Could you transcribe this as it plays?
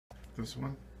this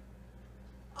one?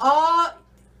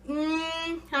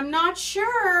 I'm not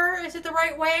sure. Is it the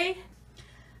right way?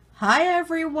 Hi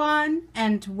everyone,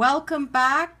 and welcome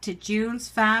back to June's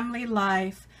Family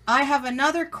Life. I have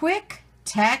another quick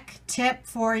tech tip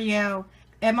for you.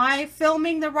 Am I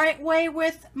filming the right way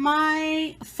with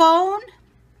my phone?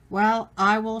 Well,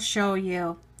 I will show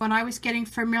you. When I was getting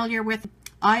familiar with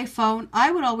iPhone,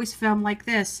 I would always film like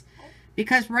this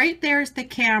because right there is the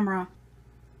camera.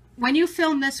 When you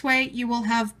film this way, you will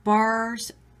have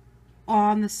bars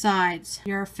on the sides.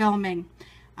 You're filming.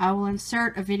 I will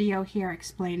insert a video here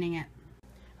explaining it.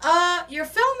 You're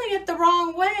filming it the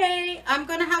wrong way. I'm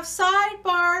gonna have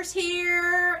sidebars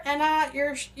here, and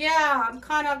I'm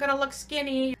kind of gonna look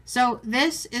skinny. So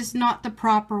this is not the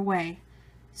proper way.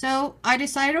 So I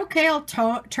decided, okay, I'll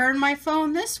turn my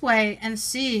phone this way and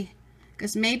see,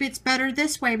 because maybe it's better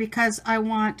this way because I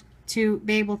want to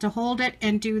be able to hold it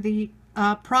and do the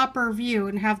proper view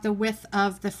and have the width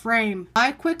of the frame.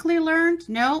 I quickly learned,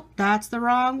 no, that's the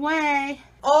wrong way.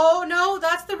 Oh no,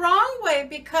 that's the wrong way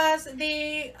because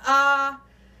the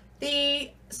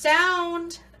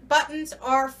sound buttons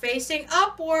are facing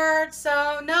upward,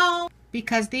 so no.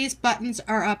 Because these buttons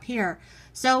are up here.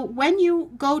 So when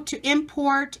you go to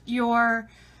import your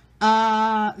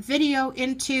video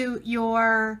into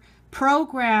your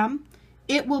program,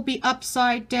 it will be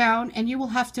upside down and you will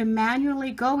have to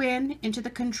manually go into the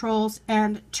controls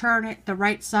and turn it the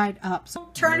right side up. So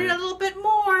turn it a little bit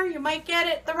more, you might get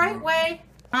it the right way.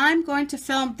 I'm going to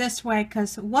film this way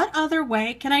because what other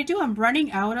way can I do? I'm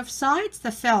running out of sides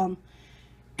to film.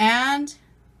 And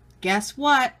guess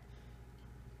what?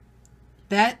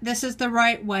 This is the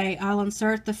right way. I'll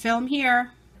insert the film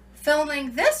here.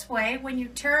 Filming this way, when you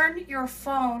turn your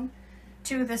phone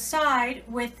to the side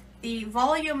with the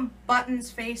volume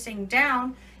buttons facing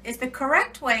down, is the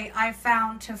correct way I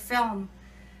found to film.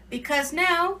 Because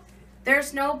now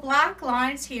there's no black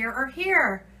lines here or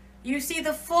here. You see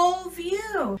the full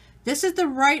view. This is the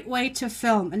right way to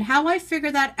film. And how I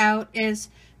figure that out is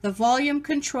the volume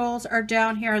controls are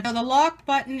down here. So the lock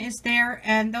button is there,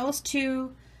 and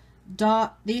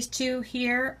these two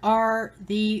here are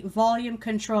the volume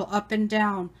control up and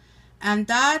down. And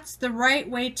that's the right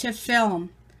way to film.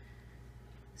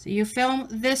 So you film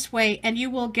this way and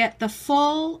you will get the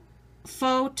full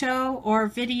photo or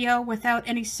video without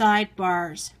any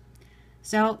sidebars.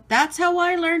 So that's how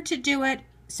I learned to do it.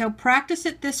 So practice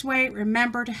it this way.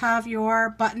 Remember to have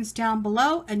your buttons down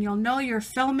below and you'll know you're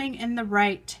filming in the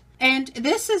right. And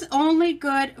this is only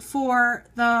good for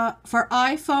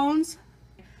iPhones.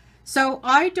 So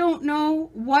I don't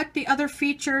know what the other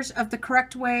features of the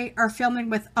correct way are filming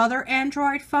with other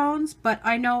Android phones, but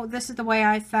I know this is the way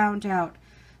I found out.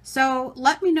 So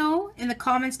let me know in the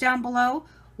comments down below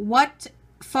what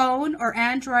phone or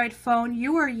Android phone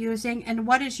you are using and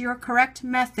what is your correct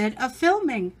method of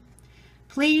filming.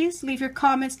 Please leave your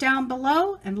comments down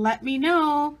below and let me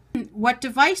know. What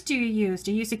device do you use?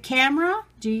 Do you use a camera?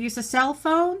 Do you use a cell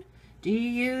phone? Do you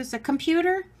use a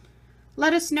computer?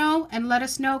 Let us know, and let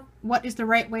us know what is the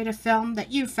right way to film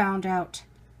that you found out.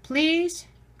 Please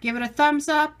give it a thumbs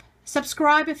up,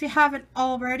 subscribe if you haven't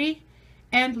already,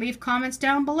 and leave comments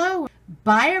down below.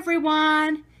 Bye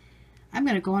everyone! I'm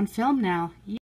going to go and film now.